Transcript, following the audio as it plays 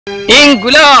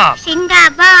ഇൻകുലാബ്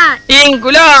സിന്ദാബാദ്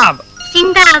ഇൻകുലാബ്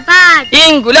സിന്ദാബാദ്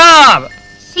ഇൻകുലാബ്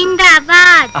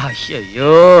സിന്ദാബാദ്.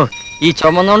 അയ്യോ, ഈ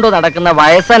ചുമന്നുകൊണ്ട് നടക്കുന്ന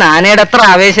വയസ്സൻ ആനയുടെ അത്ര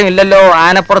ആവേശമില്ലല്ലോ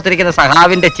ആനപ്പുറത്തിരിക്കുന്ന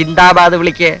സഖാവിന്റെ ചിന്താബാദ്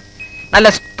വിളിക്ക്. നല്ല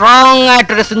സ്ട്രോങ്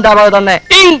ആയിട്ടൊരു സിന്ദാബാദ് തന്നെ.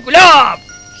 ഇൻകുലാബ്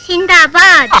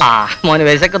സിന്ദാബാദ്. മോന്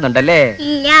വിശക്കുന്നുണ്ടല്ലേ?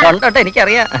 കൊണ്ടോട്ടെ,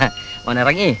 എനിക്കറിയാം. മോൻ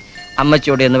ഇറങ്ങി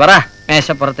അമ്മച്ചോടി എന്ന് പറ,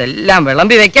 മേശപ്പുറത്ത് എല്ലാം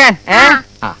വിളമ്പി വെക്കാൻ.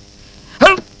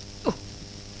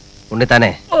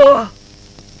 ഉണ്ണിത്താനെ,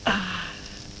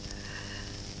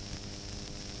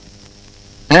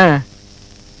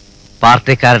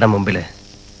 പാർട്ടിക്കാരുടെ മുമ്പില്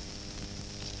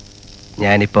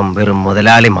ഞാനിപ്പം വെറും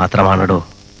മുതലാളി മാത്രമാണോ?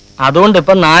 അതുകൊണ്ട്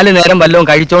ഇപ്പൊ 4 നേരം വല്ലതും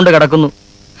കഴിച്ചോണ്ട് കിടക്കുന്നു.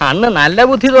 അന്ന് നല്ല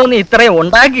ബുദ്ധി തോന്നി ഇത്രയും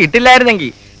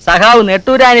ഉണ്ടാക്കിയിട്ടില്ലായിരുന്നെങ്കിൽ സഖാവ്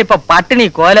നെട്ടൂരാനിപ്പൊ പട്ടിണി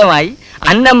കോലമായി.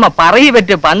 അന്നമ്മ പറയി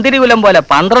പെറ്റ് പന്തിരികുലം പോലെ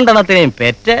 12 എണ്ണത്തിനെയും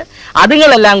പെറ്റ്.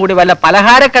 അതുങ്ങളെല്ലാം കൂടി വല്ല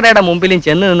പലഹാരക്കടയുടെ മുമ്പിലും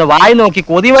ചെന്ന് നിന്ന് വായി നോക്കി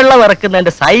കൊതിവെള്ളം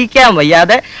ഇറക്കുന്നതിന്റെ സഹിക്കാൻ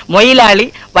വയ്യാതെ മൊയിലാളി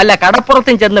വല്ല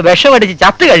കടപ്പുറത്തും ചെന്ന് വിഷമടിച്ച്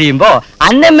ചത്തു കഴിയുമ്പോ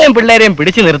അന്നമ്മയും പിള്ളേരെയും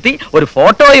പിടിച്ചു നിർത്തി ഒരു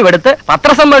ഫോട്ടോയും എടുത്ത്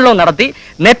പത്രസമ്മേളനവും നടത്തി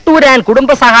നെട്ടൂരാൻ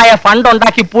കുടുംബസഹായ ഫണ്ട്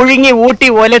ഉണ്ടാക്കി പുഴുങ്ങി ഊട്ടി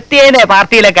ഒലത്തിയേനെ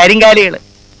പാർട്ടിയിലെ കരിങ്കാലികള്.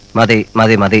 മതി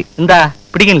മതി മതി. എന്താ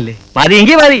പിടിക്കണില്ലേ? മതി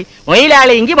എങ്കി മതി.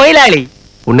 മൊയിലാളി എങ്കി മൊയിലാളി.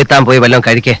 ഉണ്ണിത്താൻ പോയി വല്ലതും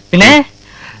കഴിക്കേ. പിന്നെ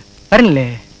വരണില്ലേ?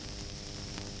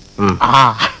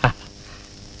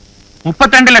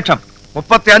 32 ലക്ഷം.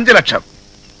 35 ലക്ഷം.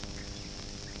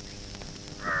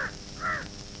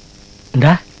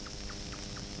 എന്താ?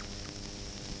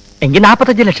 എങ്കിൽ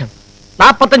 45 ലക്ഷം.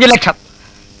 45 ലക്ഷം.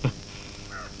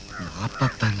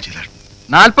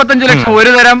 45 ലക്ഷം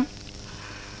ഒരു തരം,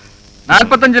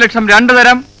 45 ലക്ഷം 2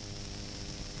 തരം,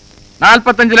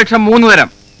 45 ലക്ഷം 3 തരം.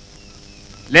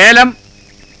 ലേലം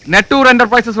നെട്ടൂർ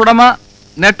എന്റർപ്രൈസസ് ഉടമ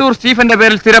നെട്ടൂർ സ്റ്റീഫന്റെ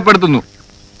പേരിൽ സ്ഥിരപ്പെടുത്തുന്നു.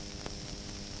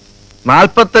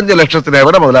 45 ലക്ഷത്തിന്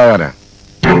എവിടെ മുതലാകാനാ?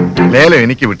 ലേലം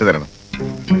എനിക്ക് വിട്ടുതരണം.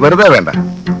 വെറുതെ വേണ്ട.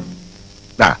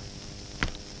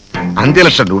 5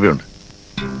 ലക്ഷം രൂപയുണ്ട്.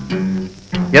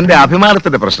 എന്റെ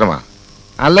അഭിമാനത്തിന്റെ പ്രശ്നമാ.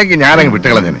 അല്ലെങ്കിൽ ഞാനങ്ങ്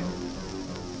വിട്ടുകളഞ്ഞനെ.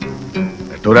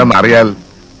 നെട്ടൂരാന്ന് അറിയാൽ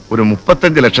ഒരു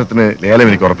 35 ലക്ഷത്തിന് ലേലം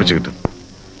എനിക്ക് ഉറപ്പിച്ചു കിട്ടും.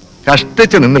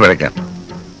 കഷ്ടിച്ച് നിന്ന് പിഴയ്ക്കാം.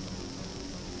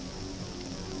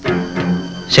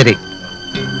 ശരി,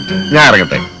 ഞാൻ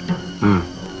ഇറങ്ങട്ടെ.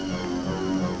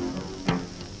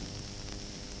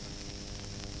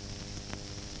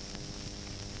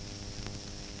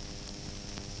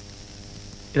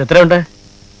 ഇതെത്രയുണ്ട്?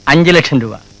 5 ലക്ഷം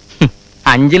രൂപ.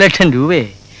 5 ലക്ഷം രൂപയെ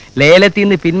ലേലത്തിൽ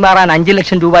നിന്ന് പിന്മാറാൻ 5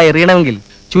 ലക്ഷം രൂപ എറിയണമെങ്കിൽ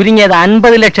ചുരുങ്ങിയത്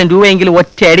 50 ലക്ഷം രൂപയെങ്കിലും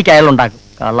ഒറ്റയടിക്ക് അയാൾ ഉണ്ടാക്കും.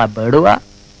 കള്ള ബെടുവ.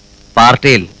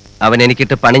 പാർട്ടിയിൽ അവൻ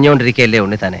എനിക്കിട്ട് പണിഞ്ഞോണ്ടിരിക്കല്ലേ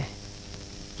ഉണ്ണിത്താനെ.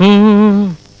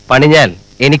 പണിഞ്ഞാൽ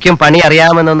എനിക്കും പണി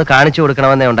അറിയാമെന്നൊന്ന് കാണിച്ചു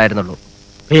കൊടുക്കണമെന്നേ ഉണ്ടായിരുന്നുള്ളൂ.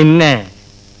 പിന്നെ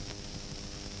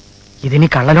ഇതിനി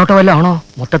കള്ളനോട്ടോ വല്ല ആണോ?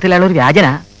 മൊത്തത്തിൽ അയാളൊരു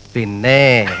വ്യാജനാ. പിന്നെ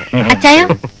അച്ചായോ,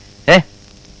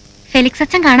 ഫെലിക്സ്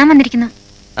അച്ഛൻ കാണാൻ വന്നിരിക്കുന്നു.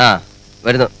 ആ,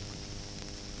 വരുന്നു.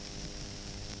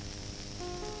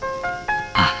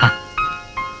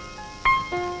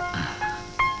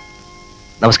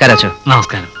 നമസ്കാരം അച്ചോ.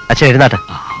 നമസ്കാരം അച്ഛൻ എഴുന്നാട്ടെ.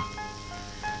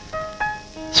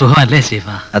 സുഖമല്ലേ സ്റ്റീഫ?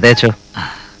 അതെ അച്ചോ.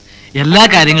 എല്ലാ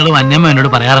കാര്യങ്ങളും അന്നമ്മ എന്നോട്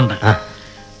പറയാറുണ്ട്.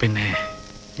 പിന്നെ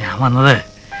ഞാൻ വന്നത്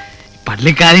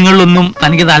പള്ളിക്കാര്യങ്ങളിലൊന്നും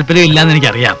തനിക്ക് താല്പര്യം ഇല്ലാന്ന്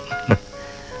എനിക്കറിയാം.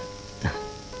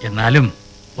 എന്നാലും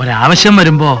ഒരാവശ്യം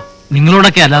വരുമ്പോ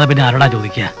നിങ്ങളോടൊക്കെ അല്ലാതെ പിന്നെ ആരോടാ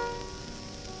ചോദിക്കുക?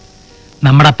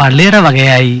 നമ്മുടെ പള്ളിയുടെ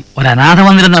വകയായി ഒരു അനാഥ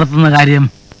മന്ദിരം നടത്തുന്ന കാര്യം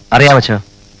അറിയാമച്ചോ?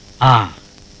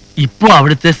 ഇപ്പോ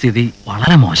അവിടുത്തെ സ്ഥിതി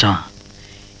വളരെ മോശമാണ്.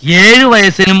 7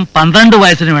 വയസ്സിനും 12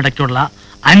 വയസ്സിനും ഇടയ്ക്കുള്ള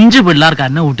 5 പിള്ളേർക്ക്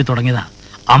അന്ന ഊട്ടി തുടങ്ങിയതാ.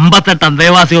 58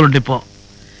 അന്തേവാസികളുണ്ട് ഇപ്പോ.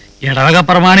 ഇടവക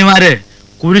പ്രമാണിമാര്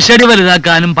കുരിശടി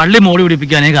വലുതാക്കാനും പള്ളി മോടി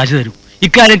പിടിപ്പിക്കാനേ കാശ് തരും.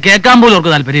 ഇക്കാര്യം കേൾക്കാൻ പോലും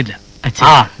അവർക്ക് താല്പര്യമില്ല.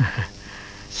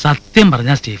 സത്യം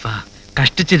പറഞ്ഞ സ്റ്റീഫ,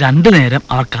 കഷ്ടിച്ച് 2 നേരം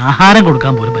അവർക്ക് ആഹാരം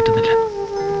കൊടുക്കാൻ പോലും പറ്റുന്നില്ല.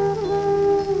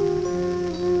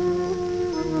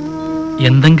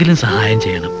 എന്തെങ്കിലും സഹായം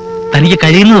ചെയ്യണം, തനിക്ക്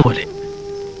കഴിയുന്നത് പോലെ.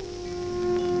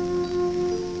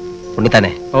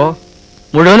 ഉണ്ണിത്താനെ. ഓ,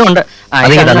 മുഴുവനും ഉണ്ട്.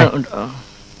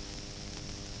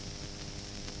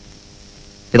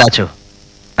 ഇതാച്ചോ,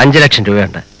 5 ലക്ഷം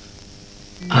രൂപയുണ്ട്.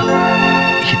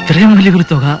 ഇത്രയും വലിയൊരു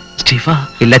തുക സ്റ്റീഫ?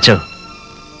 ഇല്ലച്ചോ,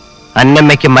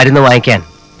 അന്നമ്മയ്ക്ക് മരുന്ന് വാങ്ങിക്കാൻ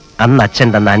അന്ന് അച്ഛൻ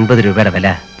തന്ന 50 രൂപയുടെ വില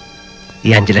ഈ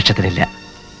 5 ലക്ഷത്തിനില്ല.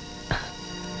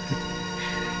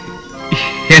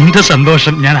 എന്റെ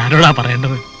സന്തോഷം ഞാൻ ആരോടാ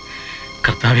പറയേണ്ടത്?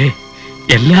 കർത്താവേ,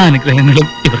 എല്ലാ അനുഗ്രഹങ്ങളും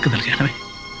ഇവർക്ക് നൽകണമേ.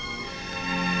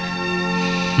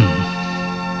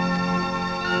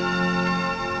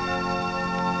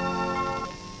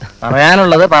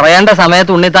 പറയാനുള്ളത് പറയേണ്ട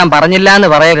സമയത്ത് ഉണ്ണിത്താൻ പറഞ്ഞില്ല എന്ന്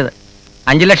പറയരുത്.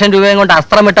 5 ലക്ഷം രൂപയും കൊണ്ട്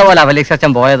അസ്ത്രമിട്ട പോലെ ഫെലിക്സ്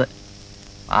അച്ഛൻ പോയത്.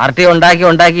 പാർട്ടി ഉണ്ടാക്കി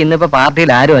ഉണ്ടാക്കി ഇന്നിപ്പോ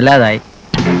പാർട്ടിയിൽ ആരും അല്ലാതായി.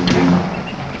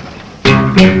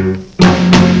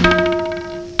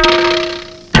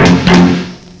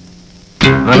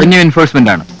 റവന്യൂ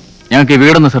എൻഫോഴ്സ്മെന്റ് ആണ്. ഞങ്ങൾക്ക് ഈ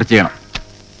വീടൊന്ന് സെർച്ച് ചെയ്യണം.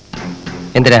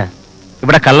 എന്തിനാ?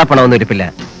 ഇവിടെ കള്ളപ്പണമൊന്നും ഇരിപ്പില്ല.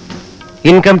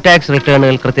 ഇൻകം ടാക്സ്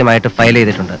റിട്ടേണുകൾ കൃത്യമായിട്ട് ഫയൽ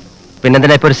ചെയ്തിട്ടുണ്ട്.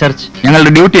 പിന്നെന്തിനാ ഇപ്പൊ ഒരു സെർച്ച്?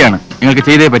 ഞങ്ങളുടെ ഡ്യൂട്ടിയാണ്, ഞങ്ങൾക്ക്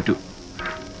ചെയ്തേ പറ്റൂ.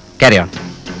 Carry on.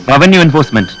 റവന്യൂ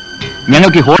എൻഫോഴ്സ്മെന്റ്,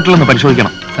 ഞങ്ങൾക്ക് ഈ ഹോട്ടൽ ഒന്ന്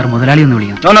പരിശോധിക്കണം. സാർ മുതലാളി ഒന്ന്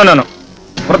വിളിക്കണം. നോ നോ നോ നോ,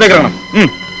 പുറത്തേക്ക് ഇറങ്ങണം.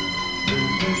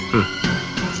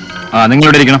 ആ,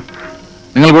 നിങ്ങളിവിടെ ഇരിക്കണം.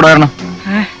 നിങ്ങൾ കൂടെ വരണം.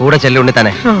 കൂടെ ചെല്ലുണ്ടി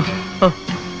തന്നെ.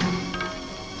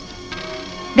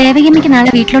 ദേവകിയമ്മയ്ക്ക് നാളെ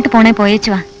വീട്ടിലോട്ട് പോണേ,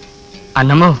 പോയേച്ചുവാ.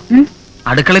 അന്നമ്മോ,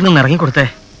 അടുക്കളയിൽ നിന്ന് ഇറങ്ങി കൊടുത്തേ.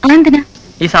 അതെന്തിനാ?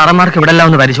 ഈ സാറന്മാർക്ക് ഇവിടെ എല്ലാം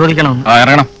ഒന്ന് പരിശോധിക്കണം.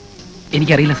 ഇറങ്ങണം.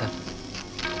 എനിക്കറിയില്ല സാർ.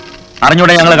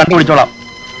 അറിഞ്ഞൂടെ, ഞങ്ങൾ കണ്ടുപിടിച്ചോളാം.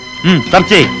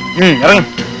 സെർച്ച് ചെയ്യ്.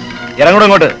 ഇറങ്ങൂടെ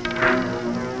ഇങ്ങോട്ട്.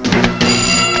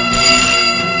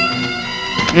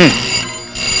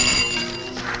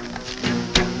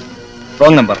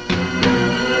 Wrong number.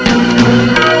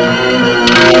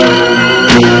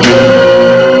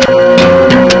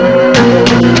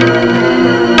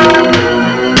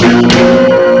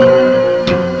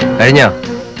 കഴിഞ്ഞോ?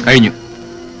 കഴിഞ്ഞു.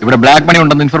 ഇവിടെ ബ്ലാക്ക് മണി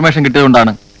ഉണ്ടെന്ന് ഇൻഫർമേഷൻ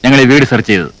കിട്ടിയതുകൊണ്ടാണ് ഞങ്ങൾ ഈ വീട് സെർച്ച്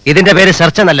ചെയ്തത്. ഇതിന്റെ പേര്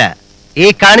സെർച്ച് എന്നല്ല, ഈ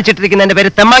കാണിച്ചിട്ടിരിക്കുന്നതിന്റെ പേര്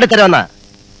തെമ്മാടി തരവെന്ന.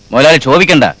 മുതലാളി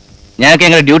ചോദിക്കണ്ട, ഞങ്ങൾക്ക്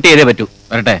ഞങ്ങളുടെ ഡ്യൂട്ടി ചെയ്തേ പറ്റൂ.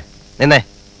 വരട്ടെ. നിന്നേ,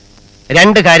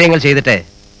 2 കാര്യങ്ങൾ ചെയ്തിട്ടേ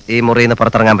ഈ മുറിയിൽ നിന്ന്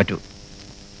പുറത്തിറങ്ങാൻ പറ്റൂ.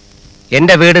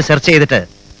 എന്റെ വീട് സെർച്ച് ചെയ്തിട്ട്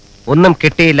ഒന്നും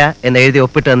കിട്ടിയില്ല എന്ന് എഴുതി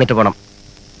ഒപ്പിട്ട് തന്നിട്ട് പോണം.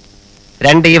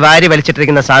 2, ഈ വാരി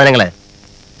വലിച്ചിട്ടിരിക്കുന്ന സാധനങ്ങള്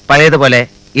പഴയതുപോലെ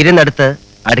ഇരുന്നെടുത്ത്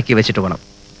അടുക്കി വെച്ചിട്ട് പോണം.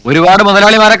 ഒരുപാട്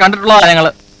മുതലാളിമാരെ കണ്ടിട്ടുള്ളതാ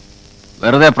ഞങ്ങള്.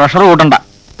 വെറുതെ പ്രഷർ കൂട്ടണ്ട.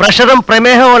 പ്രഷറും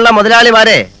പ്രമേഹവും ഉള്ള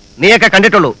മുതലാളിമാരെ നീയൊക്കെ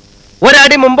കണ്ടിട്ടുള്ളൂ.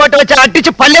 ഒരടി മുമ്പോട്ട് വെച്ച്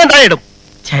അടിച്ച് പല്ലേം താഴെയിടും.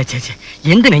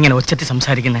 എന്തിനെങ്ങനെ ഒച്ചത്തി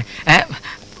സംസാരിക്കുന്നേ?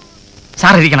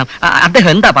 സാർ ഇരിക്കണം. അദ്ദേഹം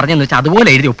എന്താ പറഞ്ഞെന്ന് വെച്ചാൽ അതുപോലെ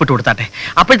എഴുതി ഒപ്പിട്ട് കൊടുത്താട്ടെ.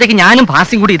 അപ്പോഴത്തേക്ക് ഞാനും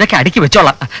പാസിയും കൂടി ഇതൊക്കെ അടുക്കി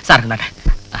വെച്ചോളാം. സാർ എന്നാട്ടെ,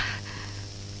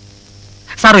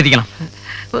 സാർ ഇരിക്കണം.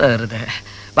 വെറുതെ.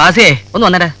 പാസിയേ, ഒന്ന്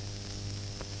വന്നേരെ.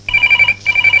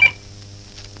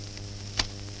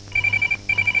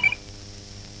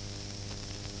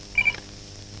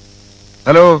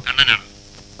 ഹലോ.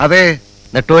 അതെ,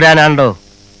 നെട്ടൂരാനാണ്ടോ?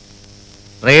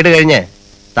 റെയ്ഡ് കഴിഞ്ഞ്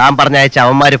താൻ പറഞ്ഞയച്ച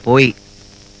അവന്മാര് പോയി.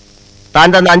 താൻ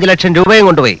തന്ന 5 ലക്ഷം രൂപയും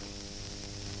കൊണ്ടുപോയി.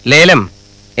 ലേലം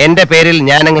എന്റെ പേരിൽ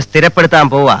ഞാനങ്ങ് സ്ഥിരപ്പെടുത്താൻ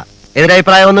പോവാ.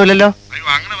 എതിരഭിപ്രായമൊന്നുമില്ലല്ലോ?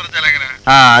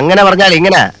 അങ്ങനെ പറഞ്ഞാൽ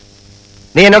ഇങ്ങനെ.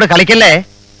 നീ എന്നോട് കളിക്കല്ലേ?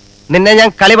 നിന്നെ ഞാൻ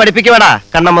കളി പഠിപ്പിക്കുവാടാ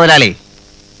കണ്ണം മുതലാളി.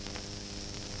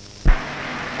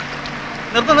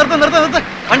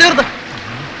 വണ്ടി നിർത്ത്.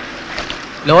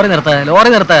 ലോറി നിർത്ത്,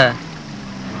 ലോറി നിർത്ത്.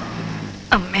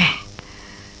 അമ്മേ,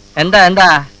 എന്താ എന്താ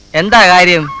എന്താ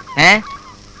കാര്യം?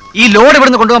 ഈ ലോഡ്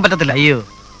ഇവിടുന്ന് കൊണ്ടുപോകാൻ പറ്റത്തില്ല. അയ്യോ,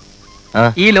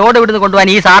 ഈ ലോഡ് ഇവിടുന്ന് കൊണ്ടുപോകാൻ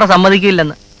ഈ സാറ്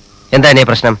സമ്മതിക്കില്ലെന്ന്. എന്താ നീ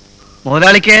പ്രശ്നം?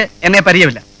 മുതലാളിക്ക് എന്നെ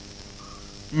പരിചയമില്ല.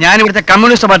 ഞാൻ ഇവിടുത്തെ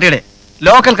കമ്മ്യൂണിസ്റ്റ് പാർട്ടിയുടെ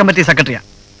ലോക്കൽ കമ്മിറ്റി സെക്രട്ടറിയാ.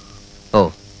 ഓ,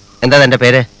 എന്താ എന്റെ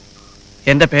പേര്?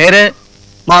 എന്റെ പേര്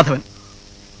മാധവൻ.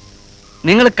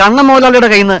 നിങ്ങൾ കണ്ണൻ മുതലാളിയുടെ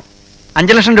കയ്യിൽ നിന്ന്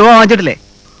 5 ലക്ഷം രൂപ വാങ്ങിച്ചിട്ടില്ലേ?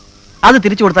 അത്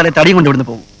തിരിച്ചു കൊടുത്താലേ തടിയും കൊണ്ട് ഇവിടുന്ന്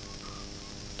പോകും.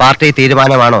 പാർട്ടി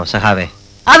തീരുമാനമാണോ സഖാവേ?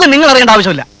 അത് നിങ്ങൾ അറിയേണ്ട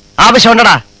ആവശ്യമില്ല.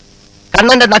 ആവശ്യമുണ്ടടാ.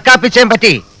 കണ്ണന്റെ നക്കാപ്പിച്ചേം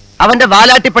പറ്റി അവന്റെ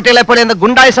വാലാട്ടിപ്പട്ടികളെ പോലെ എന്ന്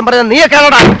ഗുണ്ടായിസം പറയുന്ന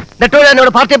നീയൊക്കെയാണോടാ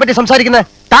നെട്ടൂരാനോട് പാർട്ടിയെ പറ്റി സംസാരിക്കുന്നത്?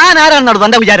 താൻ ആരാണെന്നോട്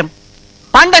തന്റെ വിചാരം?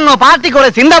 പണ്ടെങ്ങോ പാർട്ടിക്കുറെ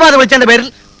സിന്ദാബാദ് വിളിച്ചതിന്റെ പേരിൽ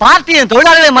പാർട്ടിയെയും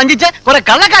തൊഴിലാളികളെയും വഞ്ചിച്ച് കുറെ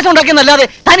കള്ളക്കാശം ഉണ്ടാക്കിയെന്നല്ലാതെ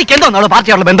തനിക്ക് എന്തോന്നാണ്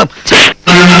പാർട്ടിയുള്ള ബന്ധം?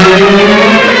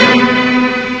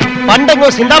 പണ്ടെങ്ങോ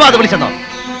സിന്ദാബാദ് വിളിച്ചെന്നോ?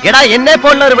 എടാ, എന്നെ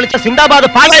പോലുള്ളവർ വിളിച്ച സിന്ദാബാദ്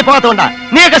പാഴായി പോകാത്തോണ്ടാ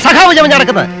നീയൊക്കെ സഖാവ് ജമഞ്ഞ്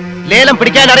നടക്കുന്നത്. ലേലം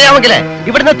പിടിക്കാൻ അറിയാമെങ്കിലേ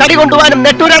ഇവിടുന്ന് തടി കൊണ്ടുപോകാനും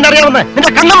നെട്ടൂരാൻ അറിയാമെന്ന്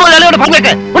നിന്റെ കണ്ണം മുതലാളിയോട്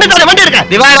പറഞ്ഞേക്ക്. വണ്ടി എടുക്ക.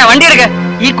 ദിവാര, വണ്ടി എടുക്ക.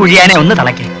 ഈ കുഴിയാനെ ഒന്ന്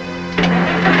തളയ്ക്ക്.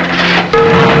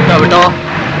 വിട്ടോ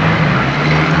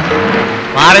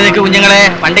മാറി നിൽക്ക് കുഞ്ഞുങ്ങളെ.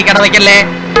 വണ്ടി കടവയ്ക്കല്ലേ.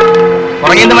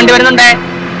 പുറകിൽ വണ്ടി വരുന്നുണ്ടേ.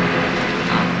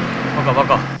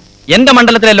 പൊക്കോ. എന്റെ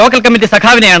മണ്ഡലത്തിലെ ലോക്കൽ കമ്മിറ്റി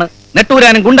സഖാവിനെയാണ്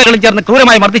നെട്ടൂരാനും ഗുണ്ടകളും ചേർന്ന്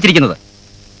ക്രൂരമായി മർദ്ദിച്ചിരിക്കുന്നത്.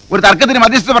 ഒരു തർക്കത്തിന്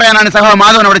മധ്യസ്ഥ പറയാനാണ് സഖാവ്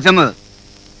മാധവൻ അവിടെ ചെന്നത്.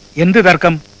 എന്ത്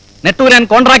തർക്കം? നെട്ടൂരാൻ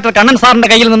കോൺട്രാക്ടർ കണ്ണൻ സാറിന്റെ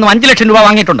കയ്യിൽ നിന്നും 5 ലക്ഷം രൂപ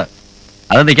വാങ്ങിയിട്ടുണ്ട്.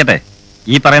 അത് നിൽക്കട്ടെ,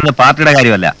 ഈ പറയുന്നത് പാർട്ടിയുടെ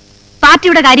കാര്യമല്ല.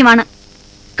 പാർട്ടിയുടെ കാര്യമാണ്.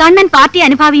 Kannan party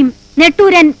അനുഭാവിയും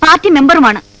Netturan party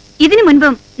മെമ്പറുമാണ്. ഇതിനു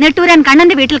മുൻപും നെട്ടൂരാൻ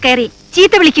കണ്ണന്റെ വീട്ടിൽ കയറി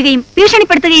ചീത്ത വിളിക്കുകയും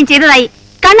ഭീഷണിപ്പെടുത്തുകയും ചെയ്തതായി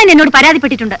കണ്ണൻ എന്നോട്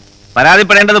പരാതിപ്പെട്ടിട്ടുണ്ട്.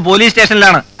 പരാതിപ്പെടേണ്ടത് പോലീസ്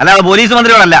സ്റ്റേഷനിലാണ്, അല്ലാതെ പോലീസ്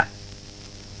മന്ത്രിയോടല്ല.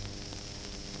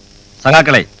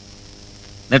 സഖാക്കളെ,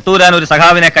 നെട്ടൂരാൻ ഒരു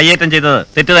സഖാവിനെ കയ്യേറ്റം ചെയ്തത്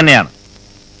തെറ്റ് തന്നെയാണ്.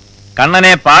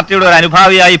 കണ്ണനെ പാർട്ടിയുടെ ഒരു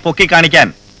അനുഭാവിയായി പൊക്കി കാണിക്കാൻ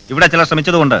ഇവിടെ ചിലർ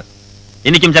ശ്രമിച്ചതുകൊണ്ട്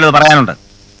എനിക്കും ചിലത് പറയാനുണ്ട്.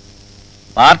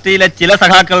 പാർട്ടിയിലെ ചില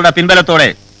സഖാക്കളുടെ പിൻബലത്തോടെ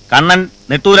കണ്ണൻ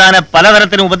നെട്ടൂരാനെ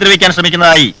പലതരത്തിലും ഉപദ്രവിക്കാൻ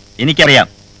ശ്രമിക്കുന്നതായി എനിക്കറിയാം.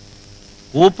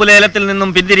 കൂപ്പുലേലത്തിൽ നിന്നും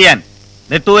പിന്തിരിയാൻ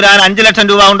നെട്ടൂരാൻ 5 ലക്ഷം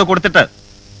രൂപ കൊണ്ട് കൊടുത്തിട്ട്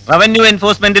റവന്യൂ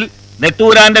എൻഫോഴ്സ്മെന്റിൽ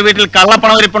നെട്ടൂരാന്റെ വീട്ടിൽ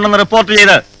കള്ളപ്പണം ഇരിപ്പുണ്ടെന്ന് റിപ്പോർട്ട്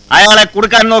ചെയ്ത് അയാളെ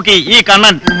കൊടുക്കാൻ നോക്കി ഈ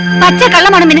കണ്ണൻ. പച്ച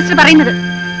കള്ളമാണ് മിനിസ്റ്റർ പറയുന്നത്.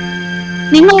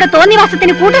 നിങ്ങളുടെ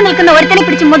തോന്നിവാസത്തിന് കൂട്ടു നിൽക്കുന്ന ഒരുത്തനെ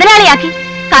പിടിച്ച് മുതലാളിയാക്കി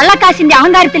കള്ളക്കാശിന്റെ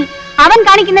അഹങ്കാരത്തിൽ അവൻ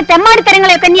കാണിക്കുന്ന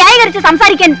തെമ്മാടിത്തരങ്ങളെയൊക്കെ ന്യായീകരിച്ച്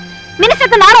സംസാരിക്കാൻ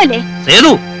മിനിസ്റ്റർക്ക് നാണമല്ലേ?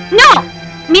 നോ,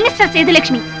 മിനിസ്റ്റർ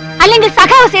സേതുലക്ഷ്മി അല്ലെങ്കിൽ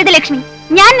സഖാവ് സേതുലക്ഷ്മി.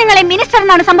 ഞാൻ നിങ്ങളെ മിനിസ്റ്റർ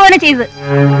എന്നാണ് സംബോധന ചെയ്തത്.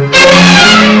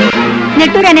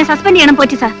 നെട്ടൂരാനെ സസ്പെൻഡ് ചെയ്യണം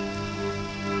പോറ്റി സാർ.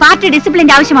 പാർട്ടി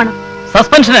ഡിസിപ്ലിന്റെ ആവശ്യമാണ്.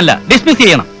 സസ്പെൻഷൻ അല്ല, ഡിസ്മിസ്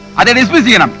ചെയ്യണം. അതെ, ഡിസ്മിസ്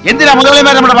ചെയ്യണം. എന്തിനാ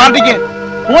മുതലാളിമാർ നമ്മുടെ പാർട്ടിക്ക്?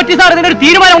 പോറ്റി സാർ ഇതിനൊരു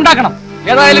തീരുമാനം ഉണ്ടാക്കണം.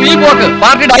 ഏതായാലും ഈ പോക്ക്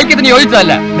പാർട്ടിയുടെ ഐക്യത്തിന്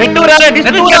യോജിച്ചതല്ല.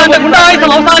 നെട്ടൂരാനെ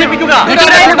ഗുണ്ടായുസം അവസാനിപ്പിക്കുക.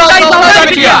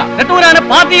 നെട്ടൂരാനെ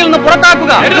പാർട്ടിയിൽ നിന്ന്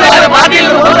പുറത്താക്കുക.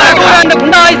 നെട്ടൂരാന്റെ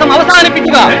ഗുണ്ടായുസം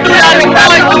അവസാനിപ്പിക്കുക.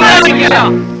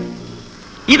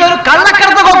 ഇതൊരു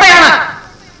കള്ളക്കടത്ത് കൊട്ടയാണ്.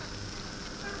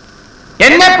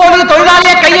 എന്നെ പോലൊരു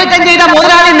തൊഴിലാളിയെ കയ്യേറ്റം ചെയ്ത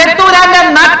മുതലാളി നെട്ടൂരാന്റെ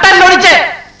നട്ടല്ലൊടിച്ച്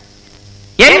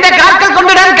എന്റെ കാൽക്കൽ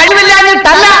കൊണ്ടിടാൻ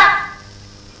കഴിവില്ലാഞ്ഞിട്ടല്ല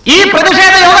ഈ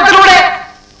പ്രതിഷേധ യോഗത്തിലൂടെ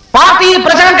പാർട്ടി ഈ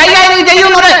പ്രശ്നം കൈകാര്യം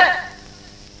ചെയ്യുന്നത്.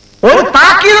 ഒരു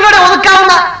താക്കീതിലൂടെ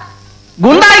ഒതുക്കാവുന്ന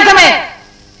ഗുണ്ടായുസമേ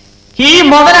ഈ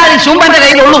മുതലാളി ശുംഭന്റെ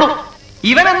കയ്യിലുള്ളൂ.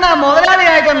 ഇവനെന്നാ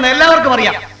മുതലാളിയായിട്ടെന്ന് എല്ലാവർക്കും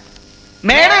അറിയാം.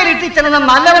 മേടയിൽ ഇട്ടിച്ചൻ എന്ന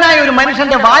നല്ലവനായ ഒരു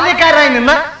മനുഷ്യന്റെ ബാല്യക്കാരായി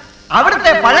നിന്ന്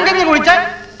അവിടുത്തെ പഴങ്കഞ്ഞി കുഴിച്ച്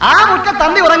ആ മുറ്റ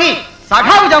തന്തി ഉറങ്ങി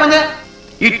സഖാവ് ചമഞ്ഞ്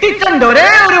ഇട്ടിച്ചന്റെ ഒരേ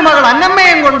ഒരു മകൾ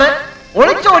അന്നമ്മയും കൊണ്ട്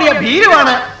ഒളിച്ചോടിയ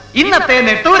ഭീരുവാണ് ഇന്നത്തെ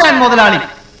നെട്ടൂരാൻ മുതലാളി.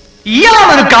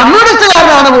 ഇയാളൊരു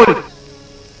കമ്മ്യൂണിസ്റ്റുകാരനാണ് പോലും.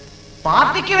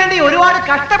 പാർട്ടിക്ക് വേണ്ടി ഒരുപാട്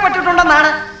കഷ്ടപ്പെട്ടിട്ടുണ്ടെന്നാണ്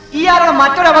ഇയാളുടെ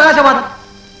മറ്റൊരു അവകാശവാദം.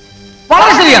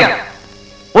 വളരെ ശരിയാണ്,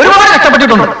 ഒരുപാട്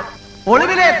കഷ്ടപ്പെട്ടിട്ടുണ്ട്.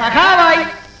 ഒളിവിലെ സഖാവായി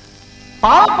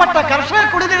പാവപ്പെട്ട കർഷക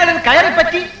കുടിലുകളിൽ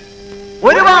കയറിപ്പറ്റി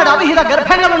ഒരുപാട് അവിഹിത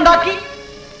ഗർഭങ്ങൾ ഉണ്ടാക്കി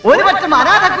ഒരുപറ്റം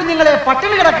അനാഥ കുഞ്ഞുങ്ങളെ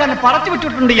പട്ടിണി കിടക്കാൻ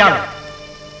പടച്ചുവിട്ടിട്ടുണ്ട് ഇയാൾ.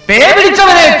 പേ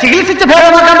പിടിച്ചവരെ ചികിത്സിച്ച്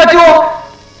ഭേദമാക്കാൻ പറ്റുമോ?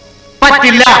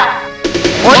 പറ്റില്ല.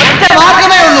 ഒറ്റ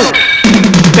മാർഗമേ ഉള്ളൂ,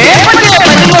 പേപ്പറ്റിലെ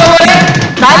പറ്റുന്നതുപോലെ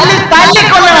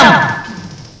തല്ലിക്കൊല്ലണം.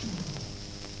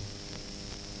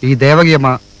 ഈ ദേവകിയമ്മ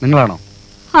നിങ്ങളാണോ?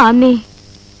 ആന്നേ.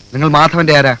 നിങ്ങൾ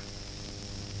മാധവന്റെ ആരാ?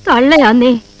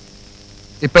 തള്ളയാന്നേ.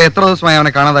 ഇപ്പൊ എത്ര ദിവസമായി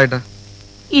അവനെ കാണാതായിട്ട്?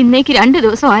 ഇന്നേക്ക് 2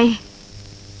 ദിവസമായി.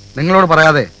 നിങ്ങളോട്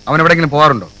പറയാതെ അവൻ എവിടെയെങ്കിലും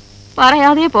പോവാറുണ്ടോ?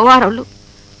 പറയാതെ പോവാറുള്ളൂ.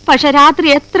 പക്ഷെ രാത്രി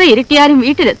എത്ര ഇരുട്ടിയാലും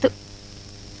വീട്ടിലെത്തും.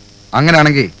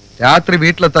 അങ്ങനെയാണെങ്കിൽ രാത്രി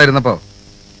വീട്ടിലെത്തായിരുന്നപ്പോ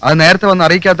അത് നേരത്തെ വന്ന്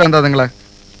അറിയിക്കാത്ത എന്താ നിങ്ങളെ?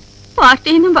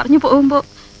 പാർട്ടിന്നും പറഞ്ഞു പോകുമ്പോ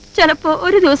ചിലപ്പോ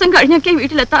ഒരു ദിവസം കഴിഞ്ഞൊക്കെ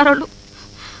വീട്ടിലെത്താറുള്ളൂ.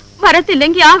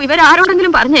 വരത്തില്ലെങ്കിൽ ആ വിവരം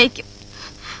ആരോടെങ്കിലും പറഞ്ഞയക്കും.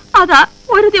 അതാ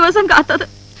ഒരു ദിവസം കാത്തത്.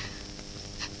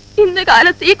 ഇന്ന്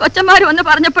കാലത്ത് ഈ കൊച്ചന്മാര് വന്ന്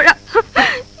പറഞ്ഞപ്പോഴാ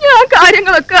ഞാൻ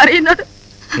കാര്യങ്ങളൊക്കെ അറിയുന്നത്.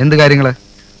 എന്ത് കാര്യങ്ങള്?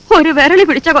 ഒരു വിരളി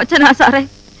പിടിച്ച കൊച്ചനാ സാറേ.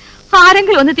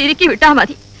 ആരെങ്കിലും ഒന്ന് തിരുക്കി വിട്ടാ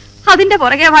മതി, അതിന്റെ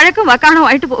പുറകെ വഴക്കും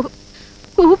വക്കാണുമായിട്ട് പോകും.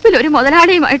 കൂപ്പിൽ ഒരു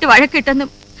മുതലാളിയുമായിട്ട് വഴക്കിട്ടെന്നും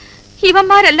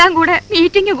ഇവന്മാരെല്ലാം കൂടെ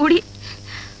മീറ്റിംഗ് കൂടി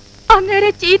അങ്ങേരെ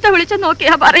ചീത്ത വിളിച്ചു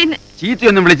നോക്കിയാ പറയുന്നേ.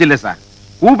 ചീത്തയൊന്നും വിളിച്ചില്ല സാർ.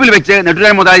 കൂപ്പിൽ വെച്ച്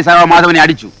നെട്ടൂരാൻ മുതലാളി സഖാവ് മാധവനെ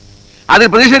അടിച്ചു. അതിൽ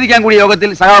പ്രതിഷേധിക്കാൻ കൂടിയ യോഗത്തിൽ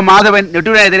സഖാവ് മാധവൻ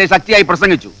നെട്ടൂരാനെതിരെ ശക്തിയായി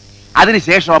പ്രസംഗിച്ചു.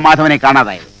 അതിനുശേഷം മാധവനെ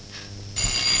കാണാതായത്.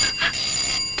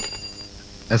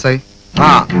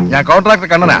 ഞാൻ കോൺട്രാക്ടർ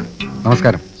കണ്ണനാ.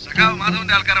 നമസ്കാരം.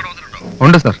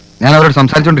 ഉണ്ട് സാർ, ഞാൻ അവരോട്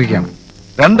സംസാരിച്ചോണ്ടിരിക്കുകയാണ്.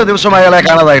 2 ദിവസമായി അയാളെ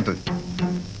കാണാതായിട്ട്.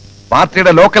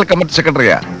 പാർട്ടിയുടെ ലോക്കൽ കമ്മിറ്റി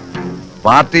സെക്രട്ടറിയാ.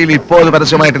 പാർട്ടിയിൽ ഇപ്പോൾ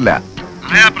പരസ്യമായിട്ടില്ല.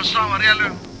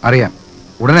 അറിയാം,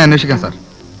 ഉടനെ അന്വേഷിക്കാം സാർ.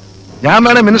 ഞാൻ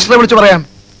വേണേ മിനിസ്റ്ററെ വിളിച്ചു പറയാം.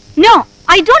 No,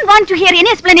 I don't want to hear any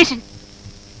explanation.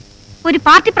 ഒരു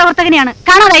പാർട്ടി പ്രവർത്തകനെയാണ്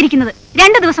കാണാതായിരിക്കുന്നത്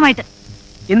 2 ദിവസമായിട്ട്.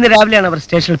 ഇന്ന് രാവിലെയാണ് അവർ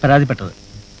സ്റ്റേഷനിൽ പരാതിപ്പെട്ടത്.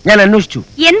 ഞാൻ അന്വേഷിച്ചു.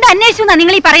 എന്ത് അന്വേഷിച്ചു എന്നാ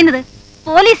നിങ്ങൾ ഈ പറയുന്നത്?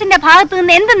 പോലീസിന്റെ ഭാഗത്ത്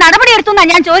നിന്ന് എന്ത് നടപടി എടുത്തു എന്നാ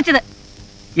ഞാൻ ചോദിച്ചത്.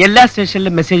 എല്ലാ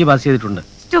സ്റ്റേഷനിലും മെസ്സേജ് പാസ് ചെയ്തിട്ടുണ്ട്.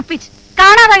 സ്റ്റുപ്പിഡ്.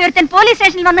 കാണാതായ ഒരുത്തൻ പോലീസ്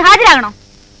സ്റ്റേഷനിൽ വന്ന് ഹാജരാകണോ?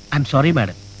 I am sorry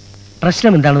madam.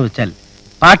 പ്രശ്നം എന്താണെന്ന് വെച്ചാൽ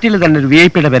പാർട്ടിയിൽ തന്നെ ഒരു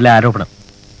VIP-യുടെ പേരിലെ ആരോപണം.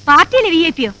 പാർട്ടിയിലെ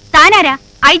VIP-യോ? താനാരാ?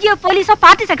 IG-യോ പോലീസോ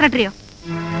പാർട്ടി സെക്രട്ടറിയോ?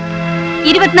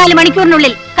 24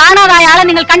 മണിക്കൂറിനുള്ളിൽ കാണാതായ ആളെ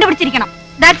നിങ്ങൾ കണ്ടുപിടിച്ചിരിക്കണം.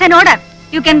 That's an order.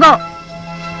 You can go.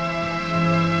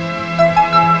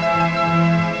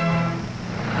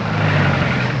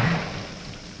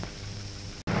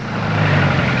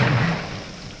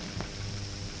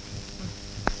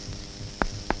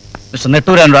 Mister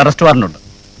Netturan ഒരു അറസ്റ്റ് വാറന്റ് ഉണ്ട്.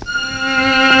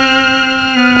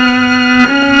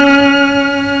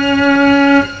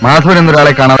 മാധവൻ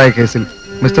എന്നൊരാളെ കാണാതായ കേസിൽ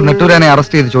മിസ്റ്റർ നെട്ടൂരാനെ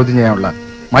അറസ്റ്റ് ചെയ്ത് ചോദ്യം ചെയ്യാനുള്ള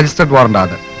മജിസ്ട്രേറ്റ് വാറന്റ്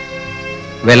അത്.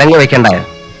 വിലങ്ങ് വെക്കണ്ടായോ?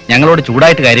 ഞങ്ങളോട്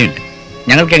ചൂടായിട്ട് കാര്യമില്ല.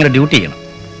 ഞങ്ങൾക്ക് എങ്ങനെ ഡ്യൂട്ടി ചെയ്യണം.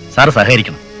 സാറ്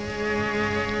സഹകരിക്കണം.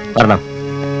 വരണം.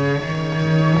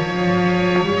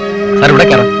 സാർ ഇവിടെ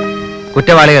കയറാം.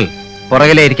 കുറ്റവാളികൾ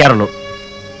പുറകിലേ ഇരിക്കാറുള്ളൂ.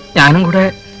 ഞാനും കൂടെ.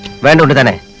 വേണ്ടുണ്ട്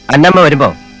തന്നെ. അന്നമ്മ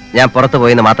വരുമ്പോ ഞാൻ പുറത്തു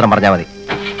പോയിന്ന് മാത്രം പറഞ്ഞാൽ മതി.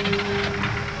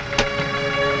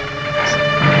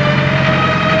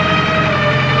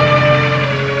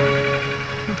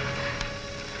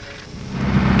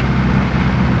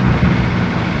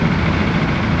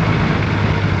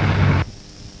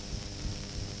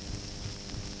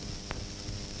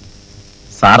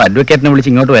 സാർ അഡ്വക്കേറ്റിനെ വിളിച്ച്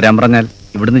ഇങ്ങോട്ട് വരാൻ പറഞ്ഞാൽ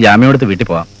ഇവിടുന്ന് ജാമ്യം എടുത്ത് വീട്ടിൽ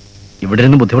പോവാം. ഇവിടെ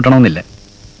ഇരുന്ന് ബുദ്ധിമുട്ടണമെന്നില്ല.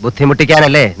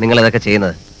 ബുദ്ധിമുട്ടിക്കാനല്ലേ നിങ്ങൾ ഇതൊക്കെ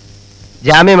ചെയ്യുന്നത്?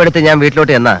 ജാമ്യം എടുത്ത് ഞാൻ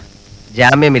വീട്ടിലോട്ട് ചെന്നാ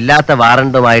ജാമ്യമില്ലാത്ത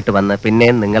വാറണ്ടുമായിട്ട് വന്ന്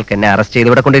പിന്നെയും നിങ്ങൾക്ക് എന്നെ അറസ്റ്റ് ചെയ്ത്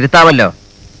ഇവിടെ കൊണ്ടിരുത്താമല്ലോ.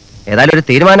 ഏതായാലും ഒരു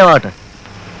തീരുമാനമാവട്ടെ.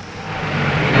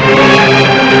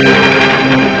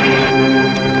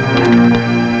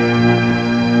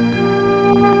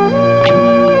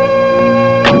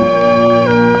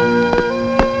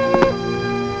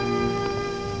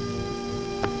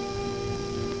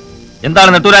 എന്താണ്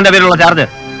നെട്ടൂരാന്റെ പേരിലുള്ള charge?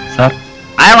 Sir,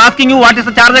 I am asking you what is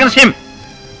the charge against him?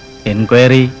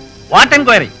 Enquiry. What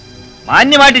enquiry?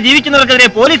 മാന്യമായിട്ട് ജീവിക്കുന്നവർക്കെതിരെ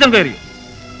police enquiry.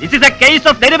 This is A case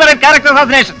of deliberate character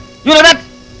assassination. You know that?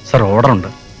 Sir, order ഉണ്ട്.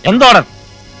 എന്ത് order?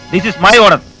 This is my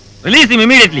order. Release him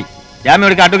immediately. ജാമ്യം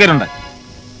എടുക്കാൻ advocate.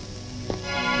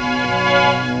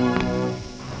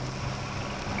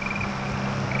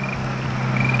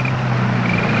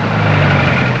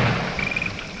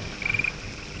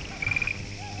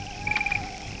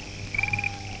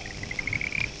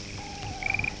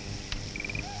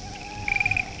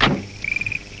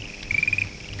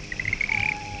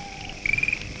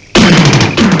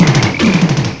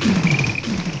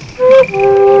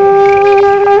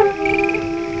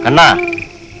 കണ്ണാ,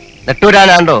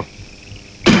 നെട്ടൂരാനാണ്ടോ?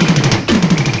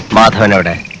 മാധവൻ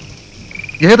എവിടെ?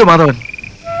 ഏത് മാധവൻ?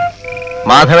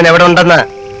 മാധവൻ എവിടെ ഉണ്ടെന്ന്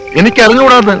എനിക്ക്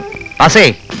അറിഞ്ഞുകൂടാന്ന്. ആസേ,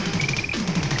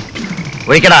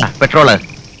 ഒഴിക്കടാ പെട്രോള്.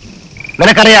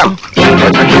 നിനക്കറിയാം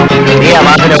നീയാ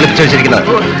മാധവനെ ഒളിപ്പിച്ചു വെച്ചിരിക്കുന്നത്.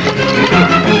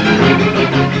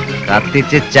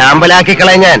 കത്തിച്ച് ചാമ്പലാക്കി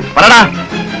കളയാൻ പറടാ,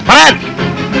 പറയാൻ.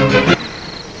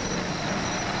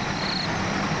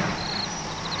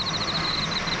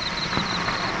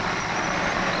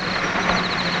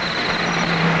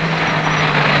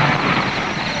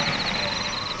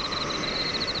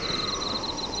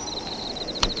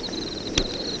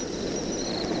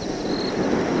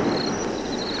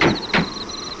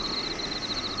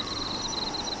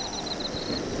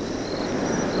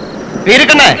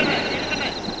 இருக்கண்ணே,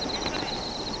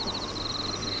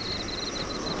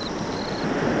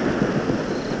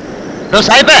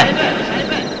 സാഹിബേ,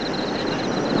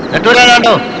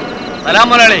 നെട്ടൂരാനാണ്ടോ? സലാം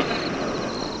മുരളി.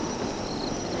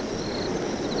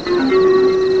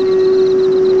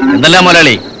 എന്തല്ല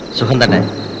മുരളി? സുഖം തന്നെ.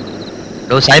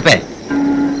 സാഹിബേ,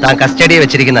 താൻ കസ്റ്റഡിയെ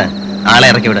വെച്ചിരിക്കുന്ന ആളെ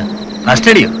ഇറക്കി വിട്.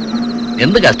 കസ്റ്റഡിയോ?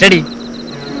 എന്ത് കസ്റ്റഡി?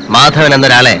 മാധവൻ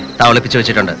എന്നൊരാളെ താൻ ഒളിപ്പിച്ചു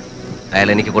വെച്ചിട്ടുണ്ട്.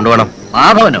 അയാൾ എനിക്ക് കൊണ്ടുപോകണം.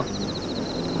 മാധവനോ?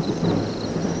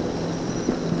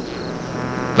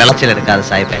 വെളച്ചിലെടുക്കാതെ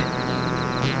സാഹിബേ,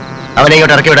 അവനെ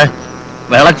ഇങ്ങോട്ട് ഇറക്കി വിട്.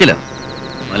 വെളച്ചിലോ?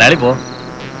 മുതലാളി പോ,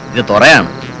 ഇത് തുറയാണ്.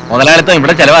 മുതലാളിത്തം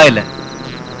ഇവിടെ ചെലവായില്ല.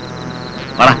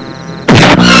 പറ.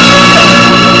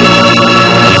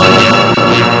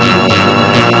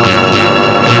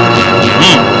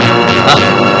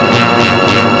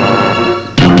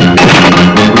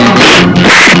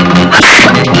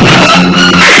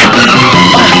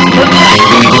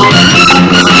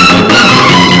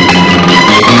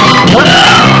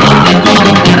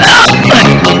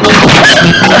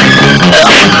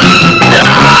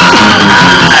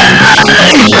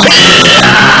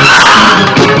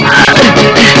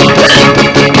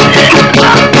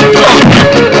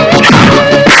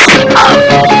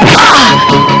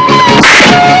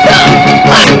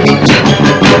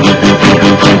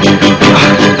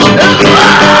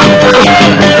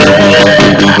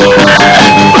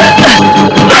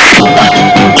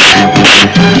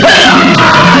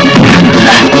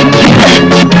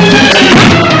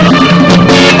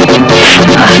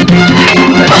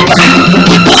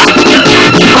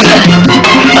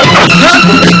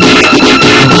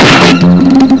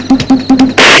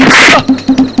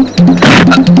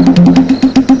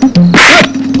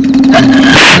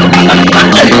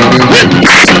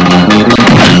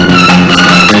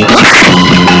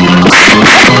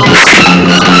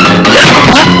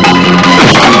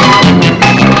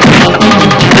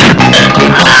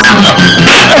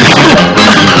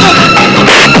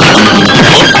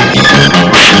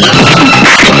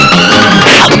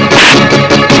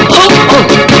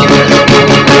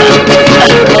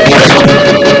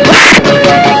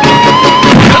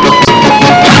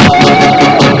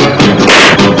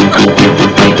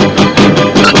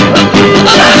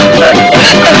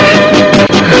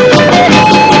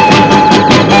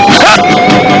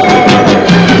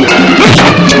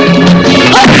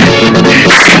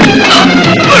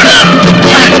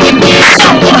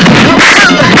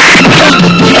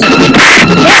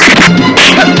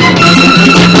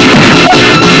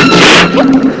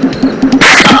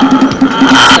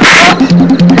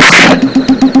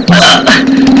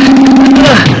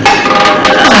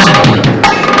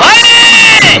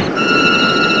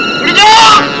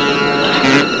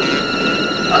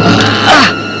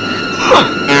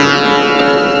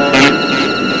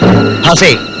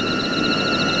 ഹസി,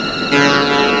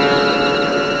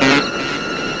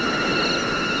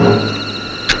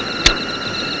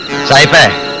 സായിപ്പേ,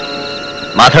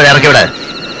 മാധവൻ ഇറക്കി വിട്.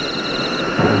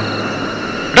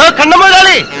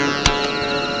 കണ്ണമുരളി,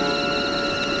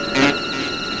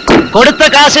 കൊടുത്ത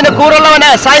കാശിന്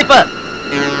കൂറുള്ളവന് സായിപ്പ്.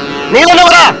 നീ തന്നെ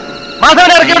പറ,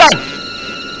 മാധവനെ ഇറക്കി വിടാൻ.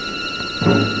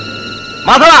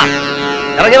 മാധവ,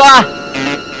 ഇറങ്ങി വാ.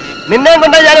 നിന്നെയും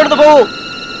കൊണ്ട് ഞാൻ ഇവിടുന്ന് പോകൂ.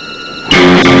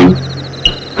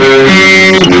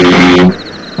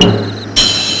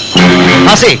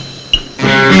 ഹസി,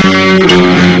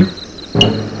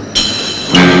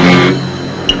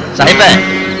 സായിപ്പേ,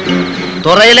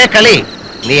 തുറയിലെ കളി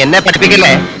നീ എന്നെ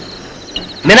പഠിപ്പിക്കില്ലേ?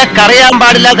 നിനക്കറിയാൻ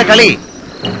പാടില്ലാത്ത കളി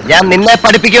ഞാൻ നിന്നെ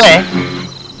പഠിപ്പിക്കുവേ.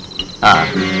 ആ,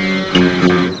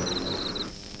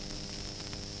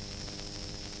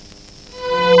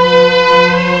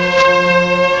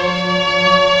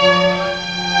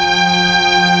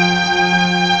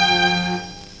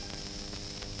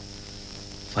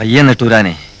 പയ്യ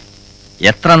നെട്ടൂരാനെ,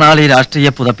 എത്ര നാൾ ഈ രാഷ്ട്രീയ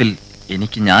പുതപ്പിൽ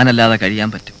എനിക്ക് ഞാനല്ലാതെ കഴിയാൻ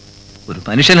പറ്റും? ഒരു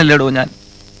മനുഷ്യനല്ലേടോ ഞാൻ.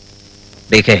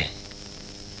 DK,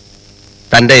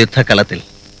 തന്റെ യുദ്ധക്കളത്തിൽ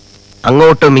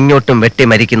അങ്ങോട്ടും ഇങ്ങോട്ടും വെട്ടി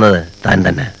മരിക്കുന്നത് താൻ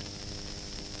തന്നെ.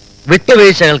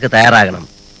 വിട്ടുവീഴ്ചകൾക്ക് തയ്യാറാകണം.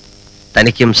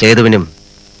 തനിക്കും സേതുവിനും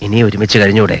ഇനി ഒരുമിച്ച്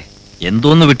കഴിഞ്ഞൂടെ?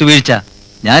 എന്തോന്ന് വിട്ടുവീഴ്ച?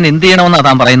 ഞാൻ എന്ത് ചെയ്യണമെന്നാ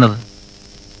താൻ പറയുന്നത്?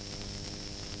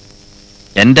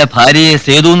 എന്റെ ഭാര്യയെ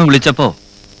സേതു എന്ന് വിളിച്ചപ്പോ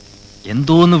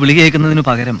എന്തോന്ന് വിളി കേൾക്കുന്നതിനു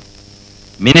പകരം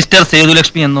മിനിസ്റ്റർ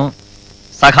സേതുലക്ഷ്മി എന്നോ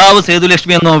സഖാവ്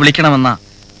സേതുലക്ഷ്മി എന്നോ വിളിക്കണമെന്ന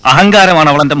അഹങ്കാരമാണ്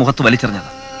അവൾ എന്റെ മുഖത്ത്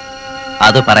വലിച്ചെറിഞ്ഞത്.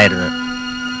 അത് പറയരുത്.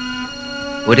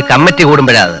 ഒരു കമ്മിറ്റി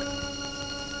കൂടുമ്പോഴത്.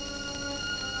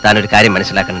 താനൊരു കാര്യം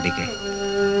മനസ്സിലാക്കണം DK.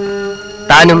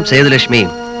 താനും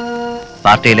സേതുലക്ഷ്മിയും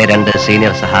പാർട്ടിയിലെ 2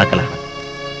 സീനിയർ സഹാക്കളാണ്.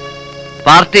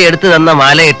 പാർട്ടി എടുത്തു തന്ന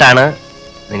മാലയിട്ടാണ്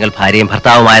നിങ്ങൾ ഭാര്യയും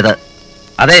ഭർത്താവുമായത്.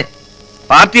 അതെ,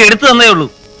 പാർട്ടി എടുത്തു തന്നേ ഉള്ളൂ.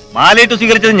 മാലയിട്ട്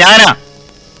സ്വീകരിച്ചത് ഞാനാ.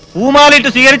 പൂമാലയിട്ട്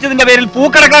സ്വീകരിച്ചതിന്റെ പേരിൽ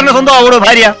പൂക്കടക്കാരന്റെ സ്വന്തം ആവോടോ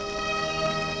ഭാര്യ?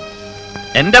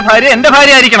 എന്റെ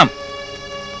ഭാര്യ ആയിരിക്കണം.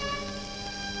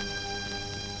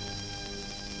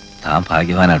 താൻ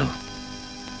ഭാഗ്യവാനാടോ.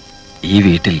 ഈ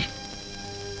വീട്ടിൽ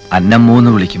അന്നമ്മൂന്ന്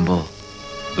വിളിക്കുമ്പോ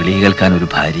വിളി കേൾക്കാൻ ഒരു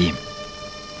ഭാര്യയും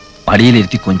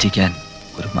പടിയിലിരുത്തി കൊഞ്ചിക്കാൻ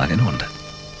ഒരു മകനുമുണ്ട്.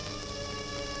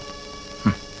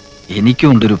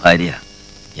 എനിക്കുണ്ടൊരു ഭാര്യ,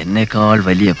 എന്നേക്കാൾ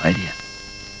വലിയ ഭാര്യ.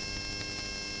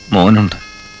 മോനുണ്ട്.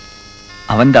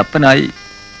 അവന്റെ അപ്പനായി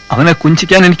അവനെ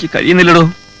കുഞ്ചിക്കാൻ എനിക്ക് കഴിയുന്നില്ലടോ.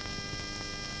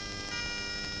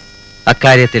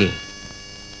 അക്കാര്യത്തിൽ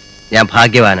ഞാൻ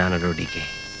ഭാഗ്യവാനാണല്ലോ DK.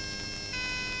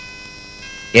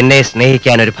 എന്നെ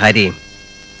സ്നേഹിക്കാൻ ഒരു ഭാര്യയും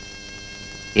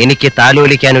എനിക്ക്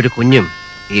താലോലിക്കാൻ ഒരു കുഞ്ഞും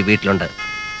ഈ വീട്ടിലുണ്ട്.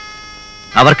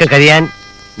 അവർക്ക് കഴിയാൻ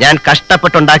ഞാൻ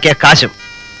കഷ്ടപ്പെട്ടുണ്ടാക്കിയ കാശും.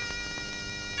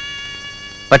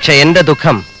 പക്ഷെ എന്റെ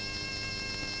ദുഃഖം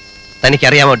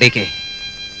തനിക്കറിയാമോ DK?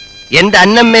 എന്റെ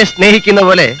അന്നമ്മയെ സ്നേഹിക്കുന്ന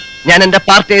പോലെ ഞാൻ എന്റെ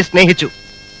പാർട്ടിയെ സ്നേഹിച്ചു.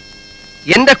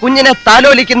 എന്റെ കുഞ്ഞിനെ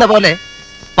താലോലിക്കുന്ന പോലെ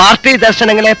പാർട്ടി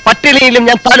ദർശനങ്ങളെ പട്ടിണിയിലും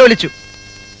ഞാൻ താലോലിച്ചു.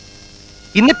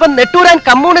 ഇന്നിപ്പം നെട്ടൂരാൻ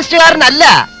കമ്മ്യൂണിസ്റ്റുകാരനല്ല,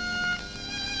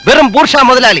 വെറും ബൂർഷ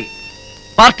മുതലാളി.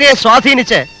 പാർട്ടിയെ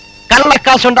സ്വാധീനിച്ച്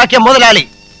കള്ളക്കാശുണ്ടാക്കിയ മുതലാളി.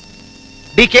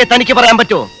 DK, തനിക്ക് പറയാൻ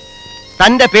പറ്റുമോ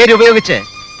തന്റെ പേര് ഉപയോഗിച്ച്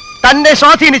തന്നെ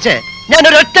സ്വാധീനിച്ച് ഞാൻ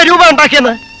ഒരൊറ്റ രൂപ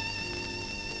ഉണ്ടാക്കിയെന്ന്?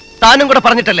 താനും കൂടെ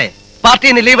പറഞ്ഞിട്ടല്ലേ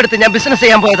പാർട്ടിയിൽ നിന്ന് ലീവ് എടുത്ത് ഞാൻ ബിസിനസ്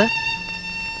ചെയ്യാൻ പോയത്?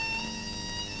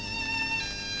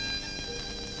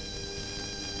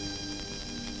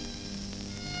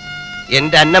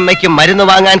 എന്റെ അന്നമ്മയ്ക്ക് മരുന്ന്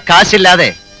വാങ്ങാൻ കാശില്ലാതെ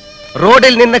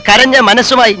റോഡിൽ നിന്ന് കരഞ്ഞ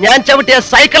മനസ്സുമായി ഞാൻ ചവിട്ടിയ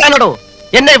സൈക്കിളാണോ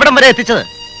എന്നെ ഇവിടം വരെ എത്തിച്ചത്.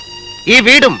 ഈ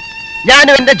വീടും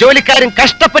ഞാനും എന്റെ ജോലിക്കാരും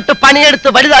കഷ്ടപ്പെട്ട് പണിയെടുത്ത്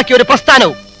വലുതാക്കിയ ഒരു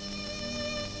പ്രസ്ഥാനവും.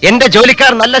 എന്റെ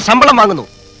ജോലിക്കാർ നല്ല ശമ്പളം വാങ്ങുന്നു,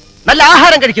 നല്ല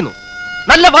ആഹാരം കഴിക്കുന്നു,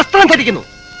 നല്ല വസ്ത്രം ധരിക്കുന്നു.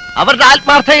 അവരുടെ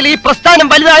ആത്മാർത്ഥയിൽ ഈ പ്രസ്ഥാനം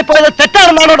വലുതായി പോയത്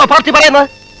തെറ്റാണെന്നാണോ പാർട്ടി പറയുന്നത്?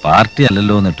 പാർട്ടി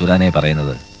അല്ലല്ലോ നെട്ടൂരാനെ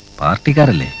പറയുന്നത്,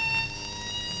 പാർട്ടിക്കാരല്ലേ.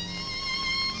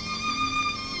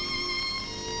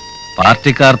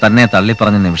 പാർട്ടിക്കാർ തന്നെ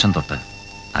തള്ളിപ്പറഞ്ഞ നിമിഷം തൊട്ട്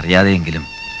അറിയാതെയെങ്കിലും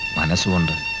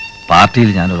മനസ്സുകൊണ്ട് പാർട്ടിയിൽ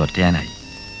ഞാനൊരു ഒറ്റയാനായി.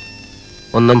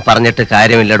 ഒന്നും പറഞ്ഞിട്ട്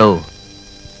കാര്യമില്ലടോ.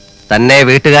 തന്നെ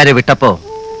വീട്ടുകാര് വിട്ടപ്പോ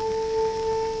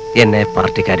എന്നെ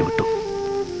പാർട്ടിക്കാര് വിട്ടു.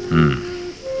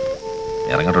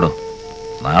 ഇറങ്ങട്ടോ,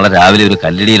 നാളെ രാവിലെ ഒരു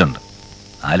കല്ലിടിയിലുണ്ട്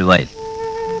ആലുവായിൽ.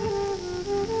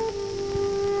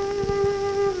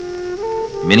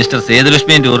 മിനിസ്റ്റർ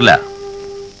സേതുലക്ഷ്മിയും ടൂറില.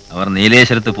 അവർ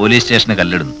നീലേശ്വരത്ത് പോലീസ് സ്റ്റേഷന്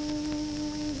കല്ലിടുന്നു.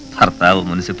 ഭർത്താവ്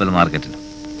മുനിസിപ്പൽ മാർക്കറ്റിന്.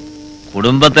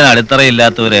 കുടുംബത്തിന്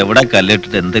അടിത്തറയില്ലാത്തവർ എവിടെ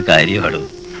കല്ലിട്ടിട്ട് എന്ത് കാര്യമാണ്?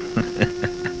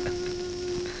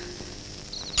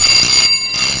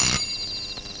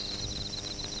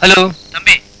 ഹലോ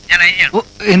തമ്പി, ഞാൻ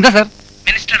എന്താ സാർ?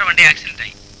 മിനിസ്റ്ററുടെ വണ്ടി ആക്സിഡന്റ്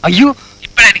ആയി. അയ്യോ,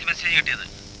 ഇപ്പോഴാണ് എനിക്ക് മെസ്സേജ് കിട്ടിയത്.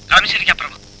 കളമശ്ശേരിക്ക്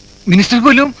അപ്പുറം. മിനിസ്റ്റർ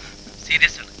പോലും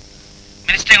സീരിയസ് ആണ്.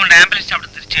 മിനിസ്റ്ററെ കൊണ്ട് ആംബുലൻസ് അവിടെ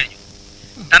തിരിച്ചു കഴിഞ്ഞു.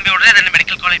 തമ്പി ഉടനെ തന്നെ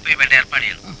മെഡിക്കൽ കോളേജിൽ പോയി വേണ്ട ഏർപ്പാട്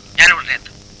ചെയ്യണം. ഞാൻ ഉടനെ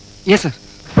എത്തും. Yes sir.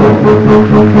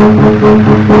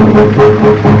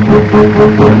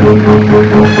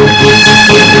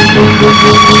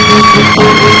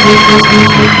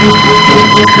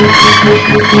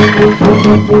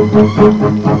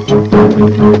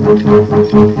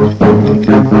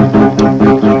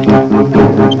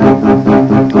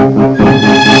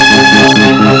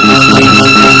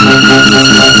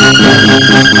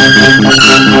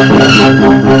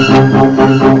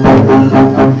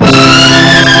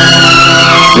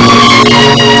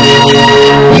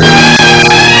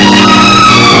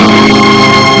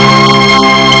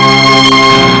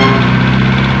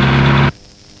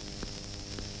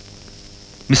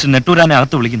 മിസ്റ്റർ നെട്ടൂരാനെ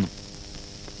അകത്ത് വിളിക്കുന്നു.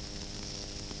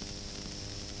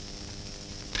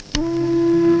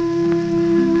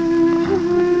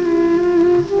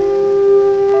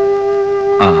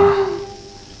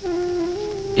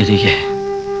 ഇരിക്കെ.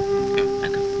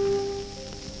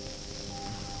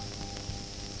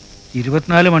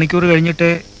 24 മണിക്കൂർ കഴിഞ്ഞിട്ട്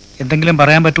എന്തെങ്കിലും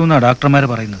പറയാൻ പറ്റുമെന്നാണ് ഡോക്ടർമാർ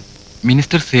പറയുന്നത്.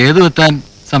 മിനിസ്റ്റർ സേതു എത്താൻ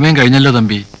സമയം കഴിഞ്ഞല്ലോ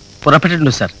തമ്പി.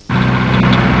 പുറപ്പെട്ടിട്ടുണ്ട് സാർ.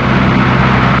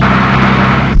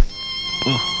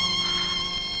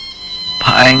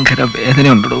 ഭയങ്കര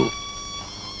വേദനയുണ്ടോ?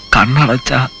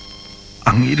 കണ്ണടച്ച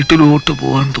അങ്ങീരിട്ടിലോട്ട്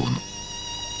പോവാൻ തോന്നും.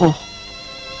 ഓ,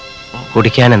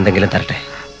 കുടിക്കാൻ എന്തെങ്കിലും തരട്ടെ?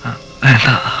 വേണ്ട.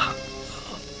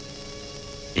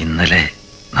 ഇന്നലെ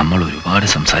നമ്മൾ ഒരുപാട്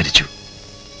സംസാരിച്ചു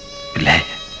ഇല്ലേ?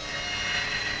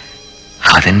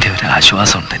 അതിന്റെ ഒരു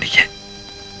ആശ്വാസമുണ്ട് എനിക്ക്.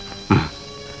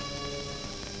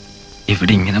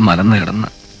 ഇവിടെ ഇങ്ങനെ മലന്ന് കിടന്ന്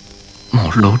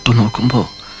മുകളിലോട്ട് നോക്കുമ്പോ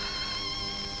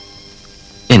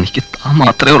എനിക്ക് താൻ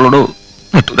മാത്രമേ ഉള്ളൂ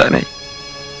നെട്ടൂരാനെ.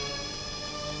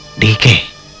 DK,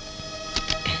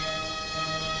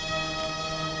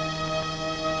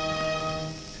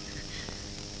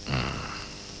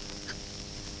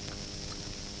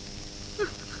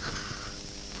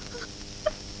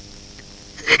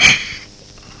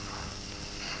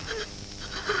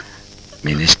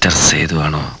 മിനിസ്റ്റർ സേതു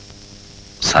ആണോ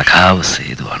സഖാവ്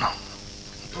സേതു ആണോ?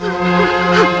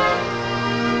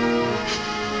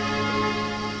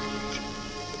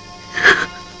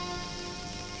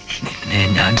 നിന്നെ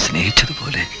ഞാൻ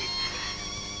സ്നേഹിച്ചതുപോലെ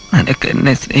നിനക്ക്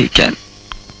എന്നെ സ്നേഹിക്കാൻ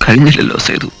കഴിഞ്ഞില്ലല്ലോ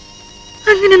സേതു.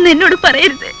 അങ്ങനൊന്നും എന്നോട്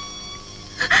പറയരുത്.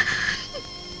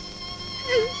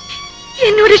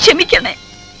 എന്നോട് ക്ഷമിക്കണേ.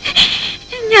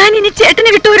 ഞാൻ ഇനി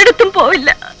ചേട്ടനെ വിട്ട് ഒരിടത്തും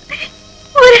പോവില്ല,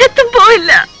 ഒരിടത്തും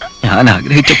പോവില്ല. ഞാൻ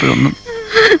ആഗ്രഹിച്ചപ്പോഴൊന്നും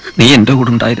നീ എന്റെ കൂടെ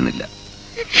ഉണ്ടായിരുന്നില്ല.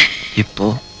 ഇപ്പോ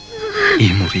ഈ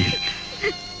മുറിയിൽ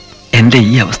എന്റെ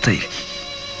ഈ അവസ്ഥയിൽ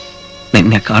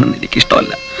നിന്നെ കാണുന്ന എനിക്ക്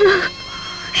ഇഷ്ടമല്ല.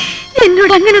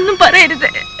 എന്നോട് അങ്ങനൊന്നും പറയരുത്.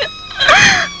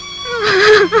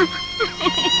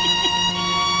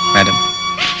 Madam,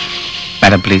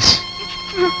 madam please.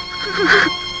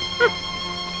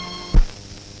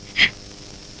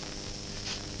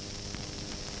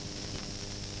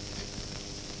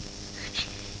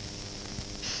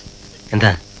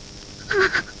 എന്താ?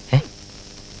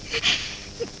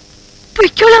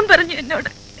 പൊയ്ക്കോളാൻ പറഞ്ഞു എന്നോട്.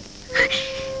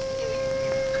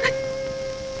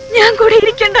 ഞാൻ കൂടെ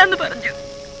ഇരിക്കണ്ടെന്ന് പറഞ്ഞു.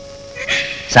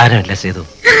 സാരമില്ല സേതു,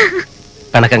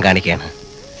 പിണക്കം കാണിക്കുകയാണ്.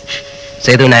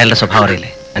 സേതുവിന് അയാളുടെ സ്വഭാവം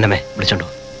അറിയില്ലേ? അന്നമ്മേ വിളിച്ചോണ്ടോ.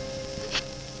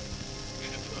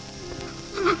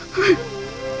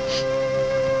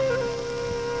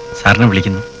 സാറിനെ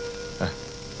വിളിക്കുന്നു.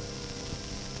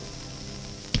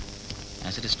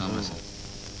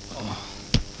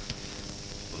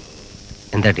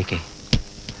 എന്താ DK?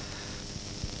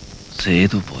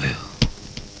 സേതു പോയോ?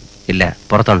 ഇല്ല,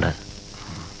 പുറത്തുണ്ട്.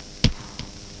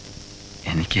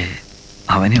 എനിക്ക്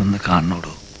അവനെ ഒന്ന്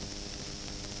കാണണോടോ.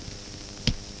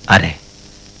 ആരെ?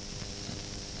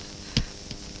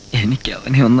 എനിക്ക്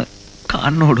അവനെ ഒന്ന്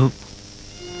കാണണോടോ.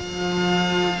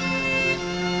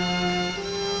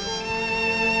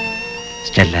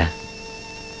 സ്റ്റെല്ല?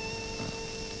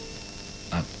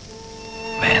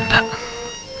 വേണ്ട.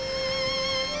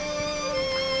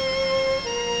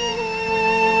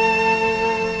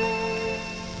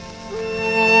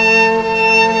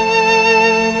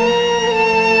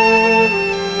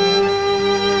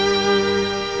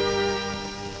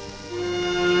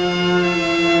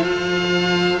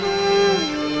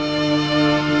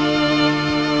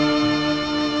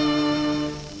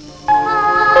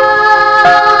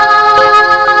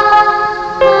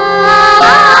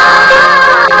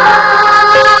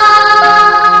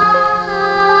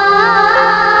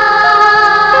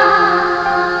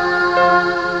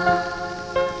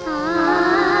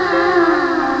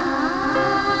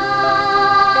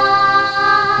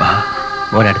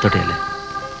 മോനെ അടുത്തോട്ടല്ലേ?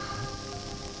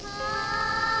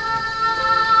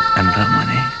 എന്താ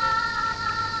മോനെ?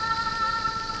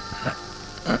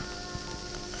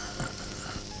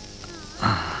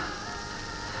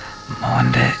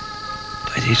 മോന്റെ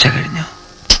പരീക്ഷ കഴിഞ്ഞു.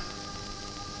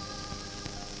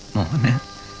 മോന്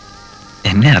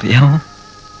എന്നെ അറിയാമോ?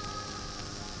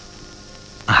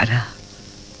 ആരാ?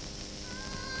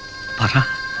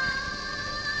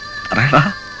 പറയടാ.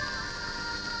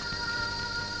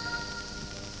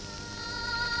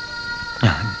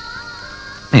 ഞാൻ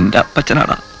നിന്റെ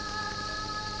അപ്പച്ചനാടാ.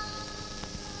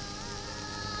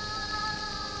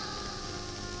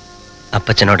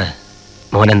 അപ്പച്ചനോട്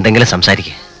മോൻ എന്തെങ്കിലും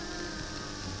സംസാരിക്കേ.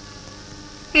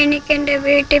 എനിക്കെന്റെ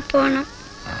വീട്ടിൽ പോണം.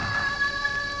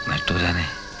 നെട്ടൂരാനെ,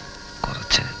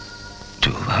 കുറച്ച്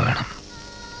രൂപ വേണം.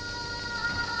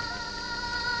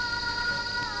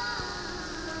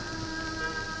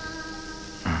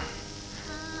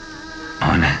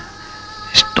 മോനെ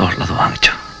ഇഷ്ടമുള്ളത്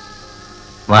വാങ്ങിച്ചു.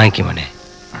 വാങ്ങിക്കും മോനെ.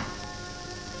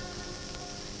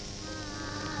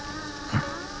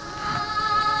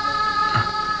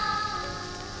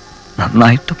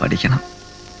 നന്നായിട്ട് പഠിക്കണം,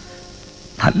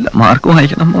 നല്ല മാർക്ക്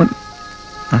വാങ്ങിക്കണം മോൻ.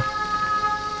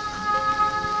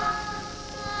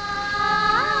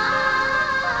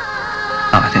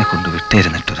 അവനെ കൊണ്ട്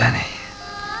വിട്ടേരുന്നിട്ടുരാനെ.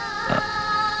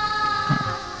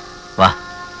 വാ.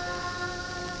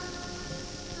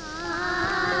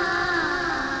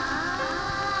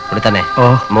 ഇവിടെ തന്നെ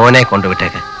മോനെ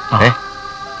കൊണ്ടുവിട്ടേക്ക്.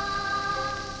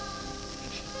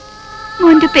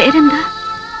 മോന്റെ പേരെന്താ?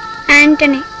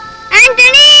 ആന്റണി.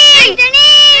 ആന്റണി.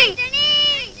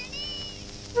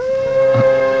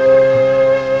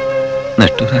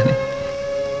 നെട്ടൂരാനെ,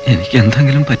 എനിക്ക്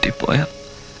എന്തെങ്കിലും പറ്റിപ്പോയാ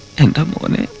എന്റെ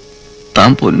മോനെ താൻ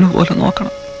പൊന്നുപോലെ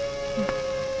നോക്കണം.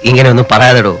 ഇങ്ങനെയൊന്നും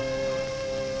പറയാതെടോ.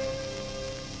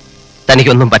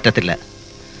 തനിക്കൊന്നും പറ്റത്തില്ല.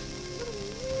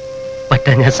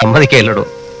 പറ്റാൻ ഞാൻ സമ്മതിക്കയില്ലടോ.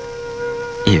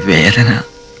 ഈ വേദന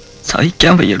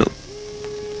സഹിക്കാൻ വയ്യടോ.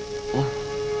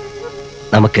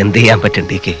 നമുക്ക് എന്ത് ചെയ്യാൻ പറ്റും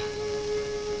DK?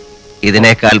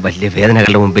 ഇതിനേക്കാൾ വലിയ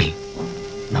വേദനകളുടെ മുമ്പിൽ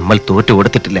നമ്മൾ തോറ്റു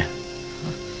കൊടുത്തിട്ടില്ല.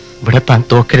 ഇവിടെ താൻ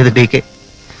തോക്കരുത് DK.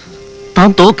 താൻ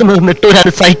തോക്കുന്നത് നെട്ടൂരാൻ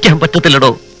സഹിക്കാൻ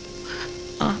പറ്റത്തില്ലടോ.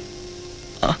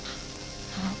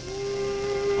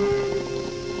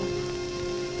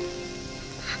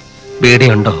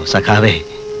 പേടിയുണ്ടോ സഖാവേ?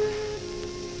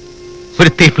 ഒരു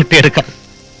തീപ്പെട്ടി എടുക്കാൻ.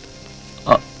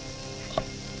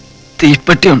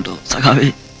 തീപ്പെട്ടി ഉണ്ടോ സഖാവേ?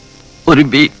 ഒരു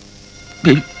DK.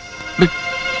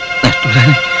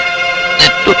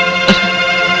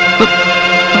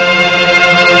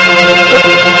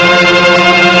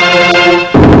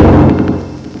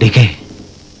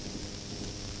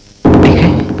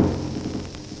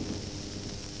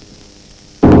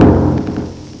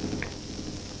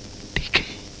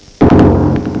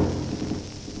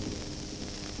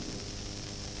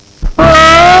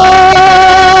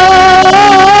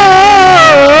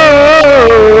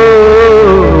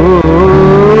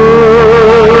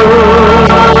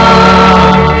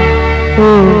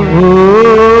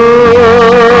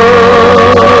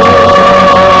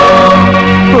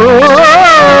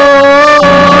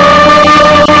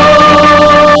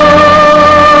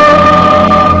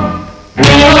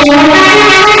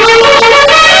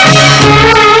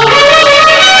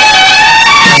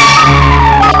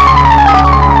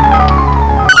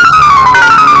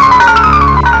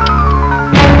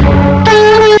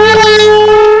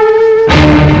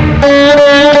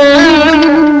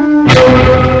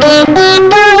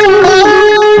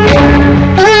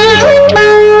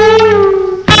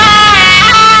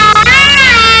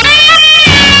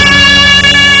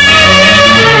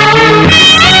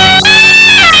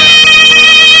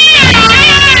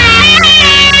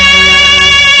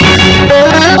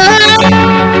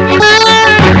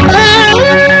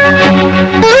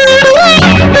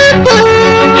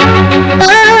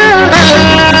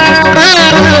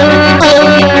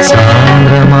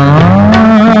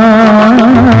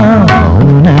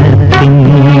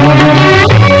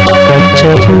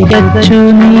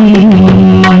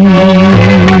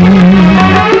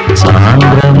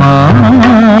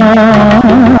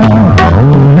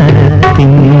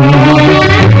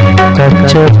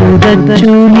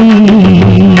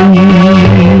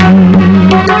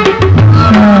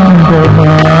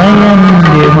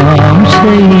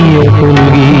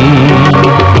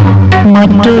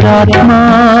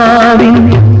 മറ്റൊരാത്മാവിൻ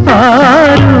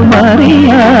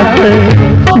ആരുമറിയാത്ത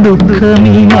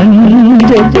ദുഃഖമീ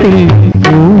മഞ്ചത്തിൽ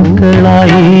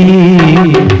പൂക്കളായി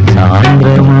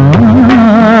സാന്ദ്രമാനത്തിൻ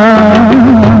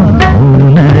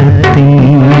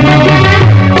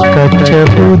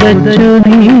കച്ചപുതച്ചു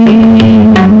നീ.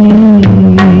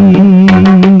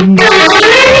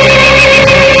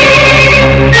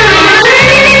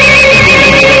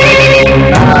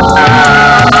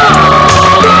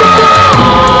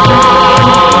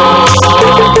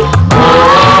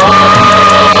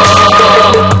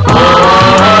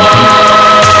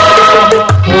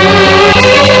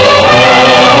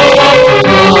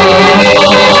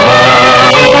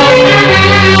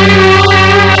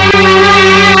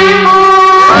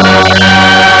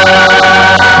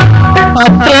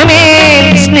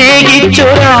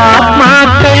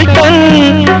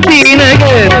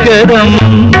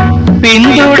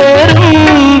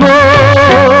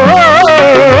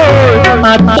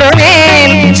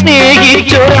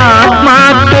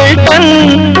 തൻ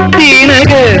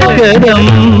ദിനഗതം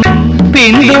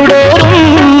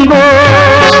പിന്തുടരുമ്പോ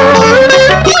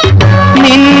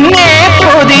നിന്നെ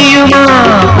പൊതിയുമാ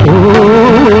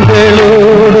പൂകളോടൊപ്പം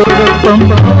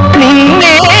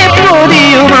നിന്നെ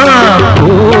പൊതിയുമാ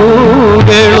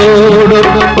പൂകളോടൊപ്പം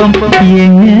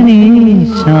എങ്ങനെ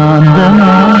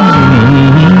ശാന്തമായി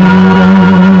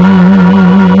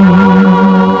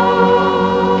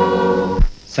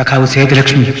സഖാവ്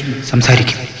സേതുലക്ഷ്മി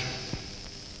സംസാരിക്കും.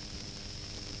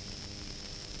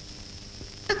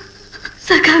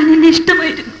 സഖാവിന് എന്നെ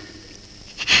ഇഷ്ടമായിരുന്നു.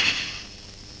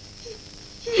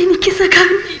 എനിക്ക്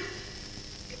സഖാവിനെ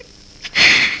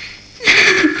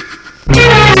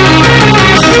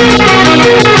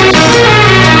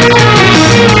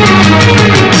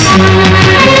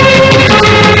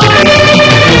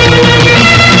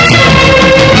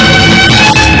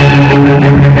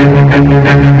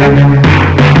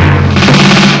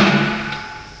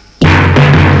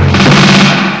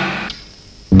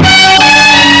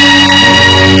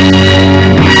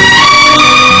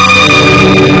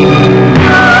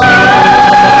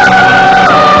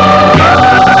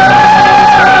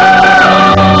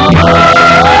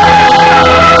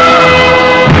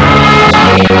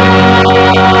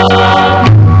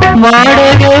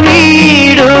വാടക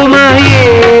വീടുമയേതു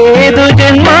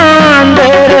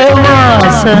ജന്മാന്തര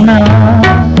വാസന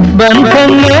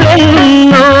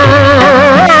ബന്ധങ്ങളെന്നോ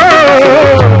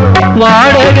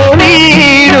വാടക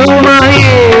വീടുമയേതു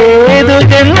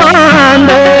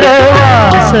ജന്മാന്തര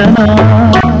വാസന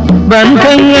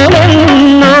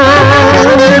ബന്ധങ്ങളെന്നോ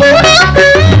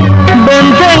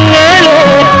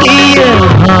ബന്ധങ്ങളെത്തിയ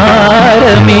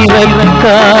ഭാരമിവക്കാതെ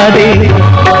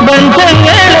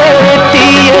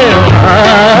ബന്ധങ്ങളെത്തിയ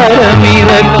ഭാരമിവക്കാതെ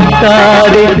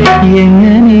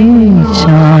എങ്ങനെ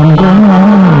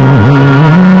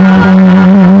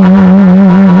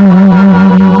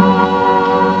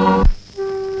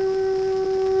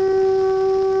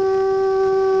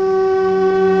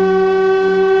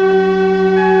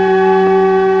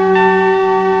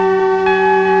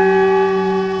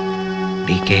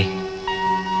DK,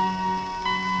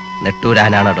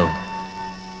 നെട്ടൂരാനാണോ?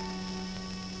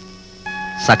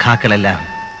 സഖാക്കളെല്ലാം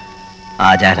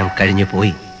ആചാരം കഴിഞ്ഞു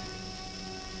പോയി.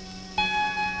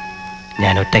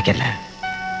 ഞാൻ ഒറ്റയ്ക്കല്ല,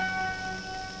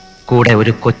 കൂടെ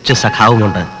ഒരു കൊച്ചു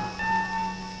സഖാവുമുണ്ട്,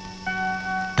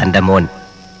 തന്റെ മോൻ.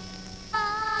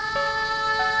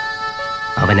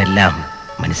 അവനെല്ലാം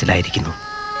മനസ്സിലായിരിക്കുന്നു.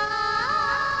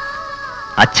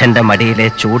 അച്ഛന്റെ മടിയിലെ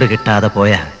ചൂട് കിട്ടാതെ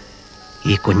പോയ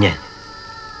ഈ കുഞ്ഞ്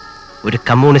ഒരു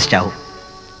കമ്മ്യൂണിസ്റ്റ് ആവും.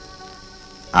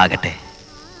 ആകട്ടെ,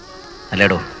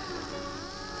 അല്ലേടോ?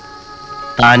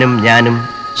 താനും ഞാനും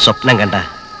സ്വപ്നം കണ്ട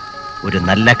ഒരു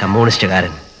നല്ല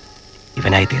കമ്മ്യൂണിസ്റ്റുകാരൻ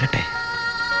ഇവനായി തീരട്ടെ,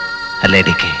 അല്ലേ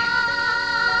DK?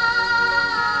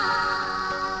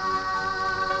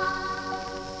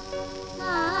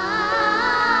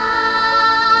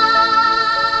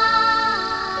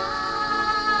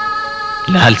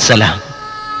 ലാൽ സലാം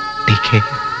DK.